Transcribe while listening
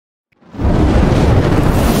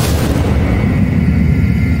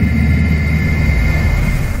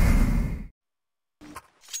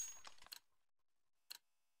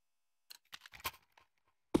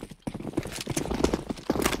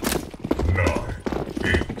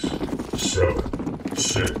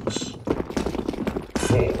6,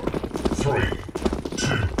 4, 3,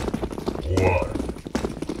 2, 1.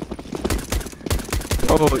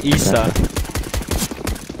 Oh, Isa.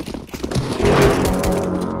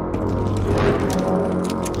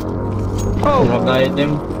 Oh, nag-guide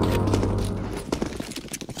him.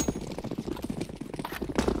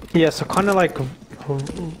 Yeah, so kind of like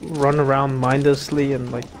run around mindlessly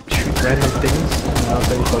and like shoot random things, and I'll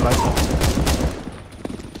say go back.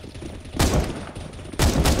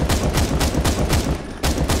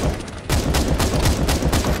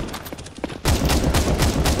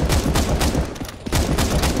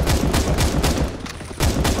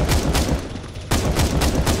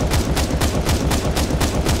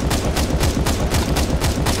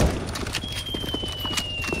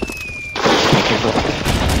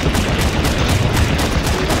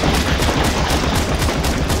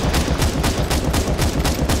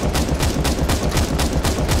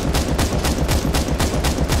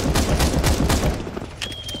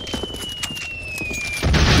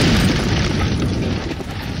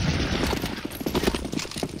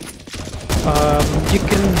 You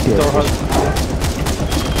can door hug.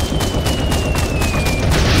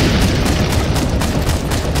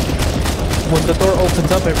 When the door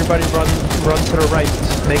opens up, everybody run to the right.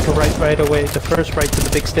 Make a right away. The first right to the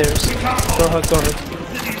big stairs. Door hug, door hug.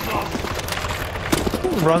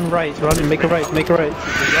 Run right, make a right, make a right.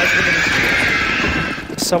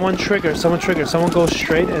 Someone trigger, someone go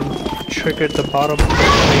straight and trigger the bottom of the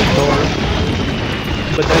main door.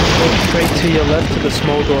 But then go straight to your left to the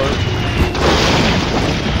small door.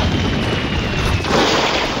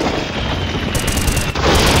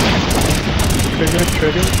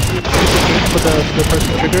 Trigger. Shoot the gate for the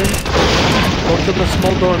person triggering. Go to the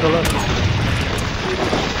small door on the left.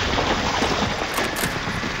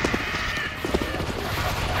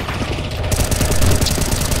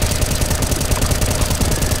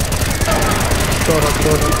 Door.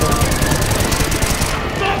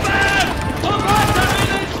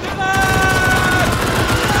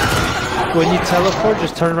 When you teleport,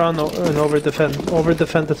 just turn around and over defend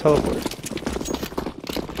the teleport.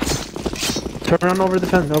 Turn around, over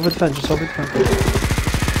defend, just over defend.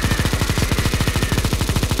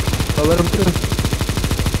 Don't let him do it.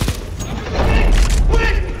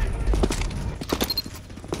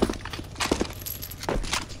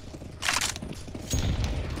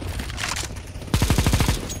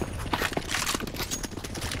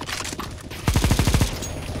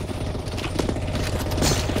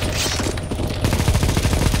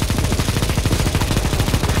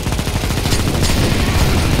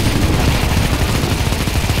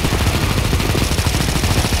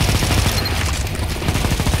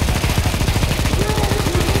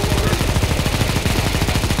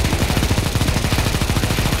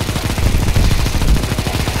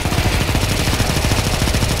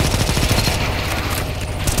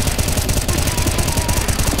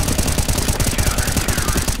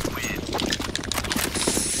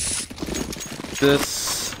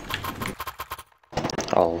 This.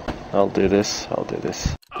 I'll do this.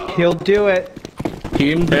 He'll do it.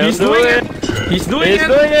 He's doing it. He's doing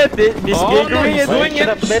it. This Gator is doing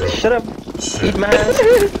it. Shut up. Eat my ass.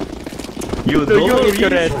 You don't eat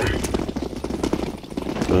your ass.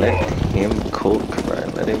 Let him cook, bro.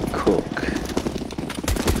 Let him cook.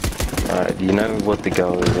 Alright, you know what the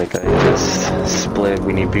goal is, okay? Just split.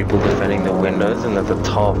 We need people defending the windows, and at the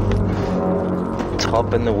top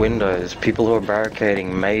in the windows, people who are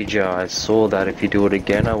barricading major. I saw that. If you do it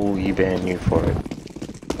again, I will ban you for it.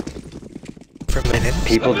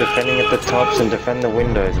 People defending at the tops and defend the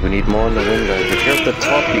windows. We need more on the windows. If you're at the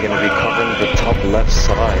top, you're going to be covering the top left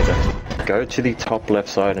side. Go to the top left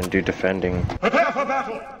side and do defending. Prepare for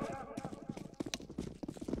battle!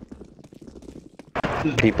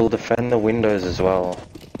 People defend the windows as well.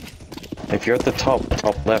 If you're at the top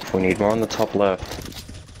left, we need more on the top left.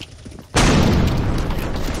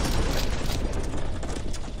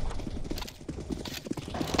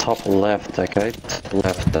 Top left, okay? Top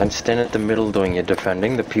left. Don't stand at the middle doing your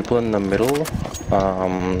defending. The people in the middle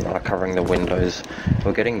are covering the windows.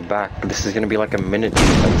 We're getting back. This is going to be like a minute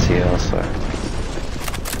defense here, so.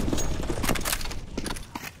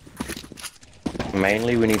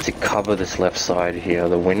 Mainly we need to cover this left side here.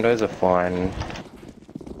 The windows are fine.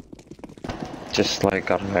 Just like,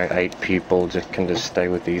 I don't know, 8 people can just stay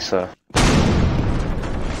with Isa.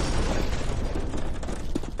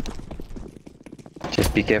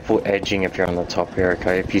 Just be careful edging if you're on the top here,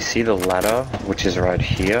 okay? If you see the ladder, which is right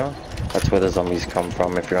here, that's where the zombies come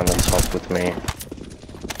from if you're on the top with me.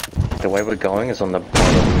 The way we're going is on the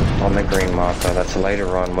bottom, on the green marker. That's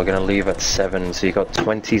later on. We're gonna leave at 7, so you got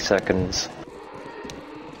 20 seconds.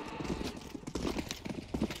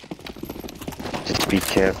 be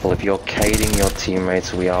careful. If you're cading your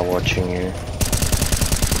teammates, we are watching you.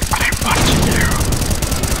 I'm watching you.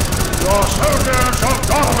 Your soldiers of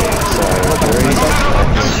So, 3,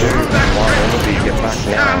 2, 1, Enemy, get back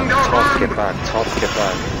now. Top, get back. Top, get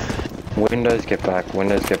back. Windows, get back.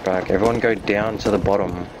 Windows, get back. Everyone go down to the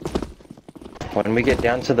bottom. When we get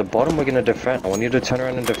down to the bottom, we're gonna defend. I want you to turn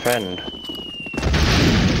around and defend.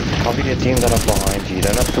 Cover your team that are behind you. You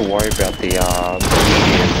don't have to worry about the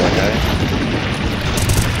medians, okay?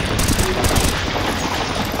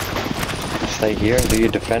 Stay here and do your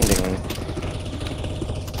defending.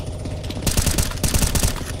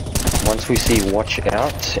 Once we see watch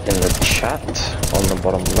out in the chat on the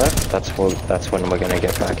bottom left, that's when we're gonna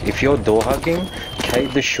get back. If you're door hugging,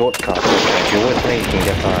 cade the shortcut. Okay, if you're with me, you can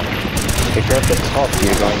get back. If you're at the top,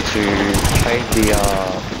 you're going to cade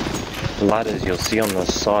the ladders you'll see on the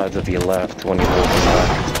sides of your left when you're walking back.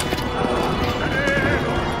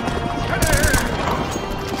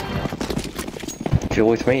 If you're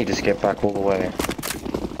with me, just get back all the way.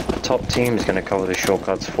 The top team is going to cover the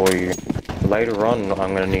shortcuts for you. Later on,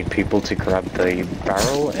 I'm going to need people to grab the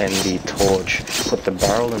barrel and the torch. Put the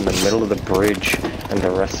barrel in the middle of the bridge, and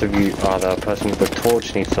the rest of you, the person with the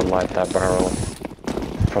torch needs to light that barrel.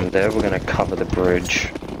 From there, we're going to cover the bridge.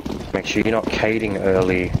 Make sure you're not cading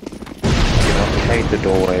early. Do not cade the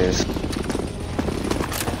doorways.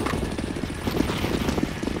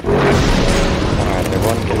 Alright,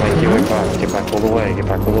 everyone can make your way back. Get back all the way. Get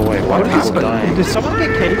back all the way. Why are people dying? Did someone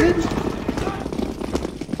get caded?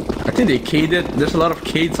 I think they caded. There's a lot of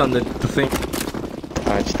cades on the thing.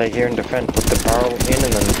 Alright, stay here and defend. Put the barrel in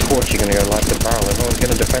and then the torch, you're gonna go light the barrel. Everyone's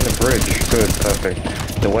gonna defend the bridge. Good, perfect.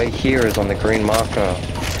 The way here is on the green marker.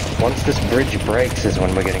 Once this bridge breaks is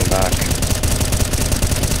when we're getting back.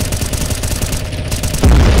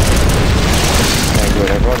 Okay, good.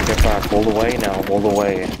 Everyone get back. All the way now. All the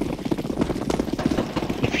way.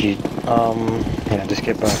 If you, yeah, just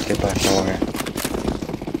get back. Get back. Don't worry.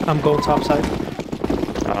 I'm going top side.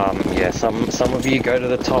 Yeah, some of you go to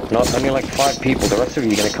the top, not only like 5 people, the rest of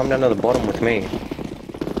you are gonna come down to the bottom with me.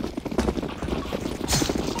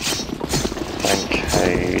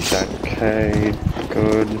 Okay,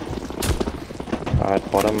 good.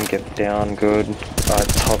 Alright, bottom, get down, good. Alright,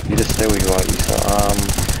 top, you just stay where you are,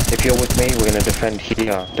 Issa. If you're with me, we're gonna defend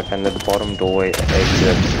here, defend the bottom doorway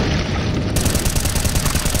exit.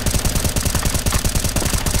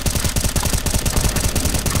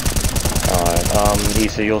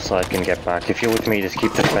 Issa, your side can get back. If you're with me, just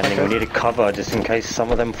keep defending. We need to cover just in case some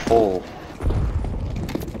of them fall.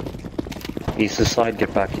 Issa's side,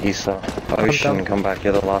 get back, Issa. Ocean, come back,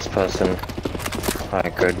 you're the last person.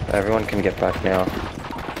 Alright, good. Everyone can get back now.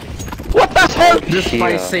 What the hell? This Here.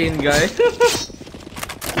 my sane guy. I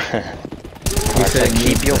said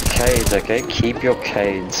keep your cades, okay? Keep your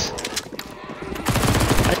cades.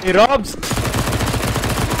 Hey, Robs!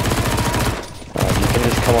 You can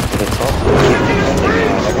just come up to the top.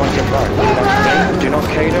 Everyone get back. Do not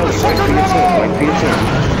cade early. Wait for your team. Wait for your team.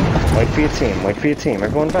 Wait for your team. Wait for your team.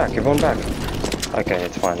 Everyone back. Everyone back. Okay,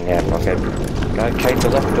 it's fine. Yeah, okay. Go cade the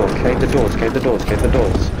left door. Cade the doors. Cade the doors. Cade the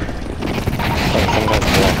doors. Oh, some guys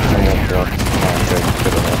blocked. Some guys blocked. Alright,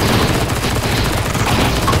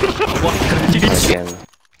 good. Again.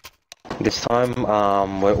 This time,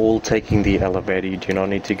 we're all taking the elevator. You do not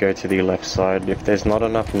need to go to the left side. If there's not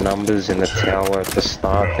enough numbers in the tower at the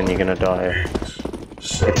start, then you're gonna die.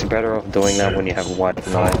 It's better off doing that when you have White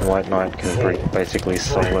Knight. White Knight can basically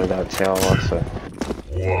solo that tower, so...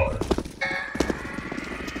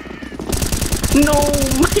 No,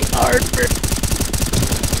 my armor!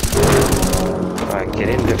 Alright, get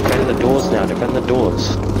in, defend the doors now, defend the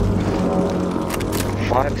doors.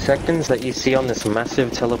 5 seconds that you see on this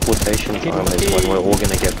massive teleportation time is when we're all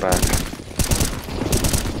gonna get back.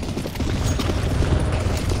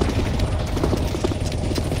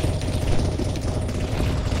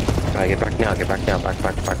 Alright, get back now, back.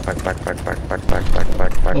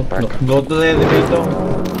 Go to the elevator.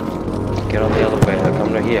 Get on the elevator, come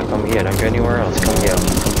here, don't go anywhere else, come here.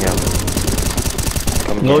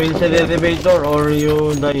 Go inside the elevator or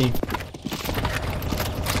you die.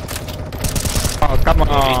 Oh, come on.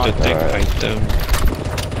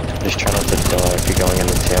 Just try not to die if you're going in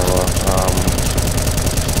the tower.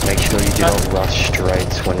 Make sure you do not rush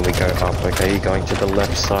straight when we go up, okay? You're going to the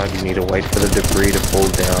left side, you need to wait for the debris to fall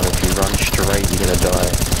down. If you run straight, you're gonna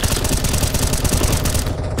die.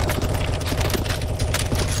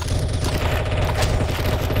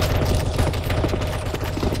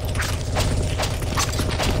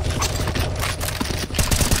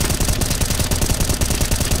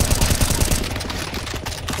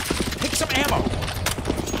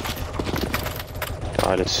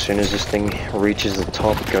 Alright, as soon as this thing reaches the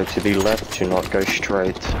top, go to the left, do not go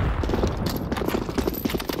straight.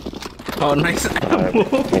 Oh, nice ammo.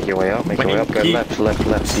 Make your way up, go left,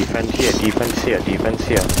 defend here, defense here.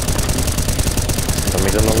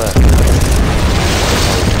 Zombies on the left.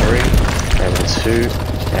 3, and 2,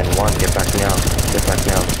 and 1, get back now.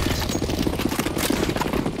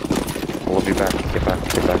 All of you back, get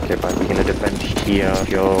back. We're gonna defend here. If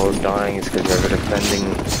you're dying, it's because we're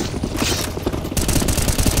defending.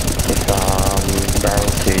 If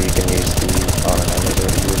barrels here, you can use the,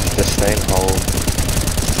 the stay and hold.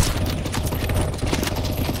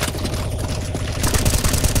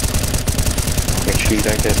 Make sure you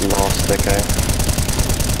don't get lost, okay?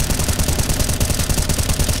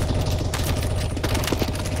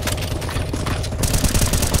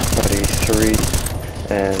 Ready, 3,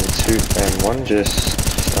 and 2, and 1, just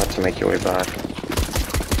start to make your way back.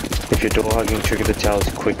 If you're door hugging, trigger the towers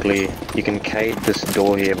quickly. You can cave this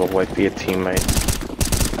door here, but wait for your teammate.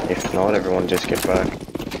 If not, everyone just get back.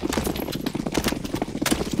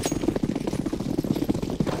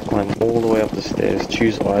 Climb all the way up the stairs,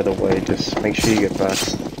 choose either way, just make sure you get back.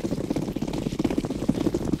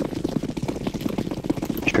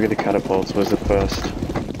 Trigger the catapults was the first.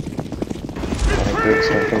 Good,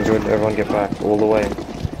 so good, everyone get back, all the way.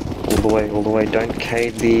 Don't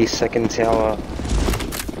cave the second tower.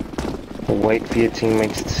 Wait for your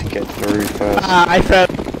teammates to get through first. I fell.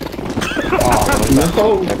 Oh,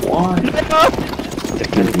 no, why?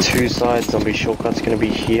 Defend 2 sides, zombie shortcut's gonna be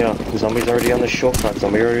here. Zombie's already on the shortcut,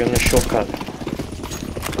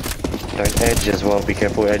 Don't edge as well, be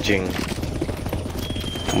careful edging.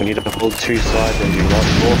 We need to hold 2 sides and do not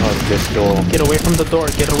door hug this door. Get away from the door,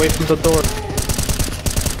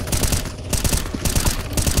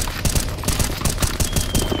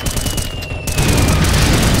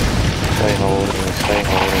 Stay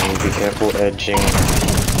holding, be careful edging.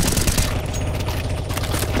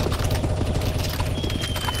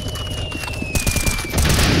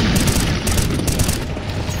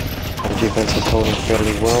 Defense is holding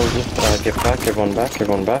fairly well. Just get back, everyone back.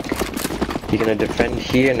 You're gonna defend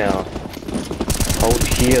here now. Hold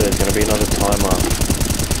here, there's gonna be another timer.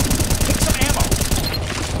 Take some ammo.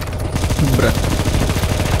 Bruh.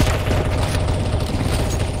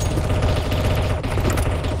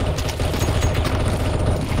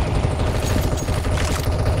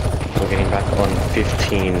 We're getting back on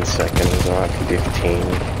 15 seconds, alright, 15.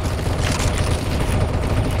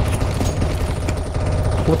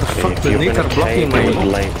 What the fuck? The If nades you're are gonna blocking cave, my do it way.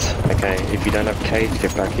 late. Okay, if you don't have cave,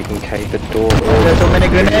 get back, you can cave the door. There's so many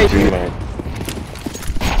grenades.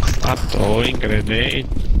 Stop throwing grenade.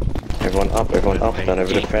 Everyone up, don't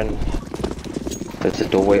over defend. There's a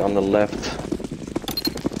doorway on the left.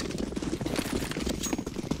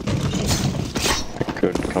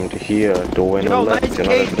 Good, come to here, doorway on the left, nice do not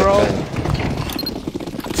cave, over bro. defend.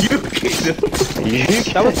 You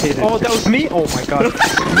killed him. That was me? Oh my god.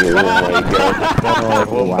 Oh my god.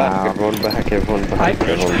 Everyone wow. back, everyone back.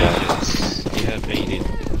 You have made it.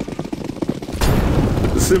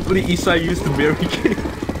 Simply Isai used the barricade.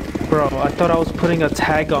 Bro, I thought I was putting a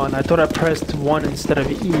tag on. I thought I pressed 1 instead of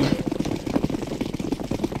E.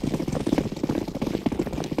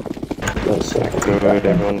 Good,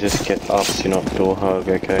 everyone just get up, do not door hug,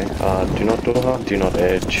 okay? Do not door hug, do not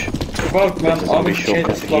edge. Fuck man, There's a I'm zombie a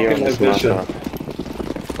shortcut here on this marker.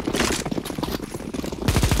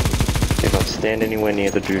 Do not stand anywhere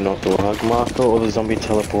near the do not door hug marker or the zombie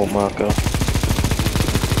teleport marker.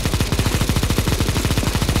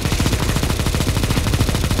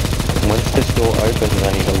 Once this door opens,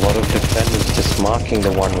 I need a lot of defenders just marking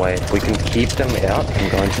the one way. If we can keep them out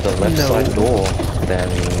and go into the left side door, then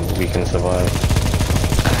we can survive.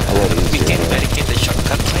 We can barricade the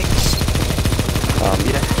shortcut things.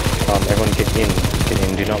 Everyone get in,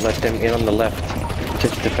 do not let them in on the left.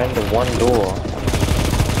 Just defend the one door.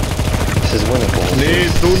 This is winnable.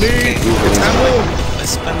 No need. Ammo.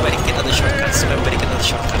 Spam barricade on the shortcut,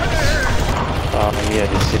 Yeah,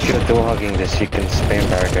 just if you're door hugging this, you can spam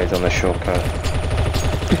barricades on the shortcut.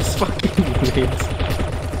 It's fucking nades.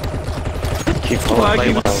 Keep One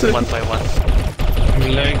by holding. one, one by one.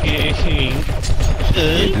 I'm lagging.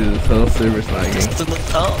 It is so service lagging. Just do not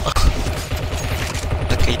tell.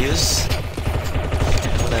 Okay, use.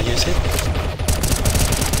 Wanna use it?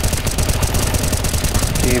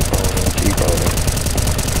 Keep holding. Keep holding.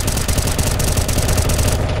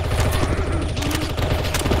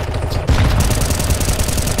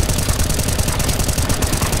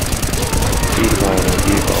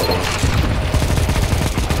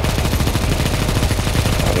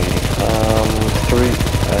 3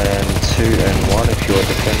 and 2 and 1, if you're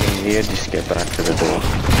defending here, just get back to the door.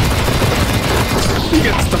 You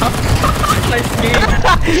get stuck. Nice game.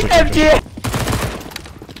 MG!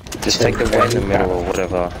 Just take the way in the middle or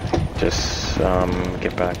whatever. Just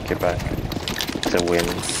get back. It's a win.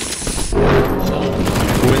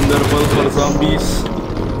 Wonderful for zombies.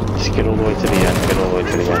 Just get all the way to the end.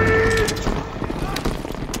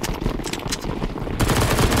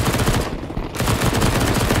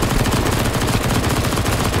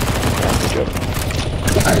 Yeah, good job.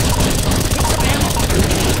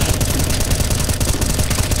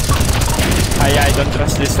 I don't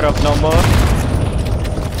trust this rope no more.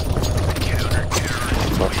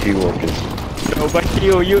 Fuck you, Walkers. No, but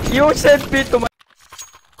you sent me to my...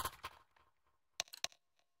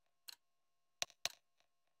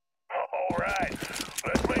 Alright,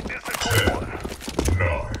 let's make this a quick one.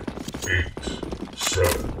 9, 8,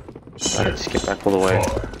 7, Alright, just get back all the way.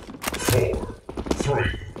 4, 3,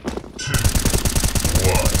 2,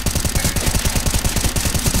 1.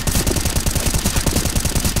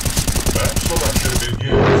 Map selection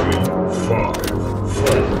begins in 5, 4,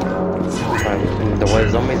 3. Alright, the way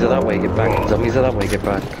zombies are that way, get back. Zombies are that way, get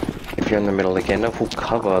back. If you're in the middle again, full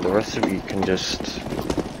cover. The rest of you can just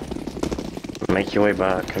make your way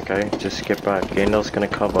back, okay? Just get back. Gandalf's gonna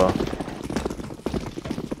cover.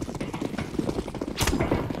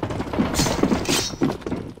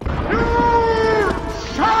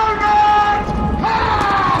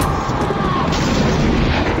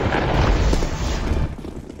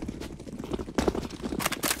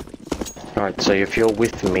 Alright, so if you're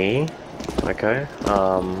with me, okay,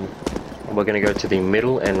 we're gonna go to the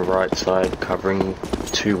middle and right side, covering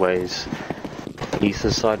two ways. East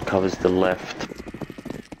side covers the left.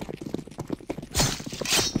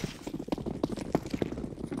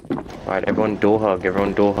 Alright, everyone door hug.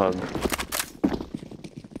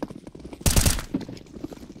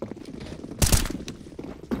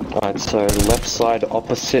 Alright, so left side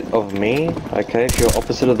opposite of me, okay? If you're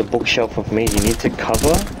opposite of the bookshelf of me, you need to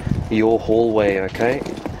cover your hallway, okay?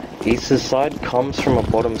 East side comes from a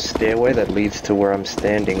bottom stairway that leads to where I'm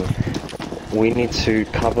standing. We need to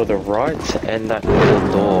cover the right and that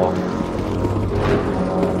middle door.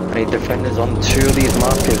 I need defenders on two of these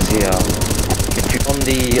markers here. If you're on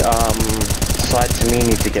the side to me, you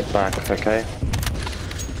need to get back, okay?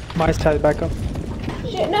 My side back up.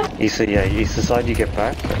 East side you get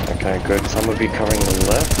back. Okay, good. Some of you covering the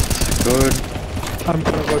left. Good. I'm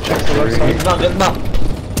gonna go check the left side. Get back.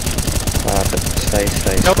 Stay.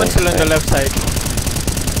 No one's still on the left side.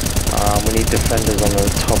 We need defenders on the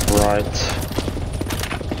top right.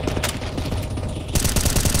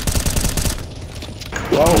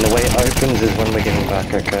 Whoa. And the way it opens is when we're getting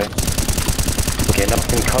back, okay? Get up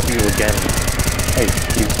and cover you again. Hey,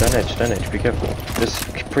 don't edge, be careful. Just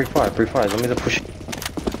pre-fire, zombies are pushing.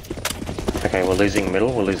 Okay, we're losing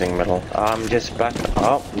middle. Just back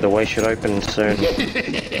up, the way should open soon.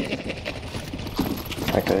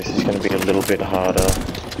 Okay, this is gonna be a little bit harder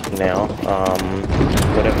now.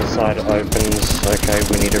 Whatever side opens, okay,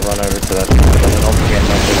 we need to run over to that.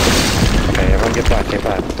 Okay, everyone get back.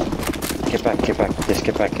 Just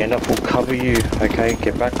get back. Gandalf will cover you, okay?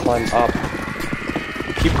 Get back, climb up.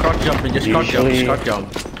 Keep crouch jumping, just crouch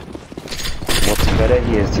jump. What's better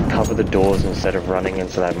here is to cover the doors instead of running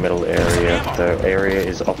into that middle area. The area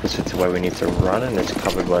is opposite to where we need to run and it's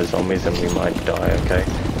covered by zombies and we might die, okay?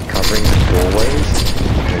 Covering the doorways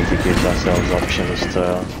maybe gives ourselves options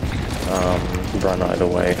to run either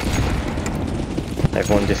way.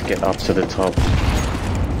 Everyone just get up to the top.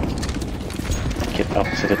 Get up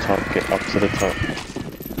to the top.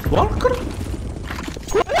 What?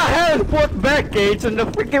 What the hell? What barricades and the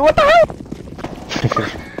freaking what the hell?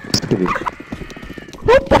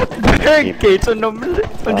 What barricades on the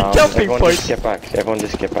jumping point? Everyone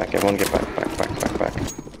just get back. Back.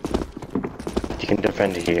 You can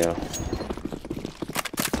defend here.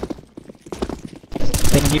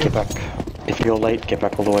 Thank you. Get back. If you're late, get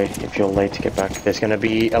back all the way. If you're late, get back. There's gonna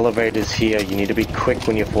be elevators here. You need to be quick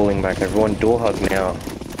when you're falling back. Everyone door hug now.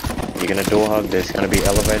 You're gonna door hug. There's gonna be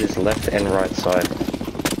elevators left and right side.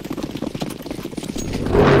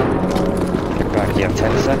 Get back. You have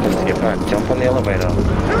 10 seconds to get back. Jump on the elevator.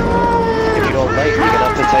 If you're late, you're gonna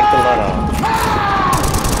have to take the ladder.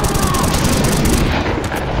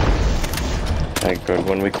 Okay, good.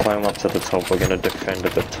 When we climb up to the top, we're gonna defend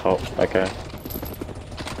at the top, okay?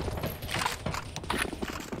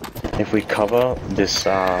 If we cover this,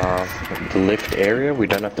 the lift area, we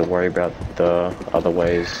don't have to worry about the other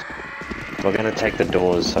ways. We're gonna take the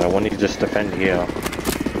doors, so I want you to just defend here.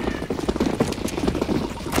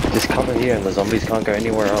 Just cover here and the zombies can't go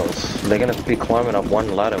anywhere else. They're gonna be climbing up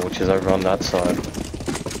one ladder, which is over on that side.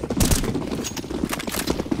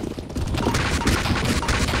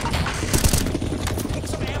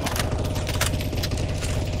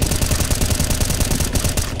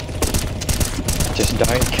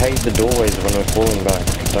 Don't cave the doorways when we're falling back.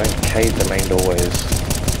 Don't cave the main doorways.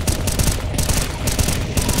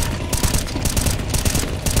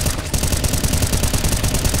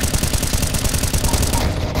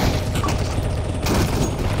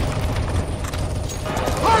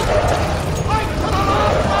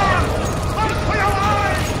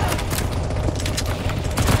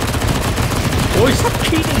 Boy, stop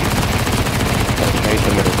cheating! Don't cave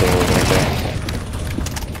the middle doorways like that.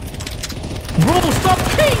 Bro, stop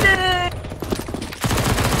cheating!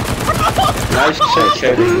 Nice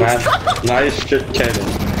chilling, man. Nice chilling.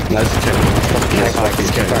 Nice chilling.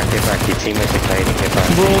 Get back, get back. Your teammates are kiting, get back.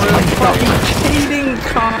 Bro, I'm fucking cheating,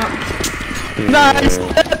 cunt! Nice!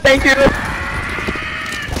 Thank you!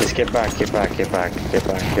 Just get back.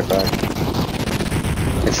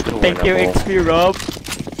 It's still Thank you, winnable. XP Rob.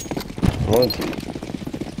 Won't you?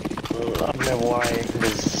 I don't know why,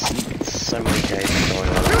 there's so many games going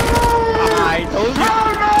on. I told you.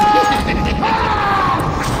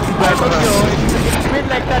 I told you, it's been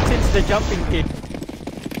like that since the jumping kit.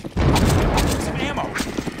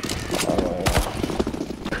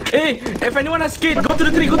 Hey, if anyone has kid, go to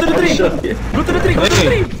the tree, go to the tree! Go to the tree, go to the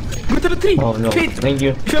tree! Go to the tree! Oh no, Kid, thank you.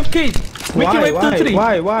 if you have kid, make your way to the tree!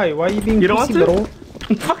 Why are you being You don't pussy, want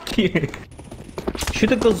bro? Fuck you!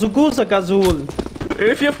 Shoot a Zuguza Gazul.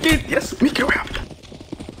 If you have kid, yes, make your way up!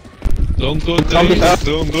 Don't go Zombie there, up.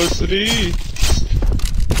 don't go three.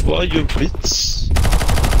 Why you bitch?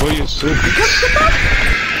 Why you so bitch?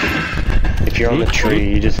 If you're on the tree,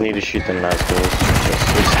 you just need to shoot the nice doors.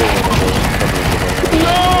 It's still winnable.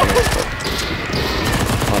 No!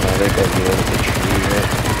 Oh no, they got you over the tree, yeah.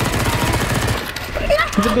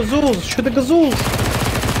 Shoot the Gazuls. Shoot the Gazuls.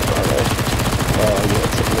 Oh yeah,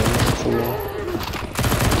 it's a win.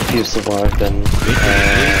 If you survive, then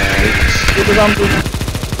Shoot the Zombies.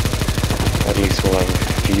 what do you survive? A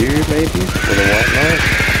few, maybe? For the white knight?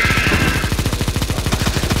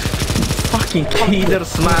 Fucking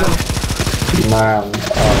killers, man! Man,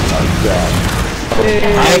 oh my god.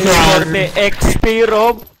 Thanks for the XP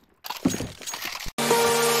Rob.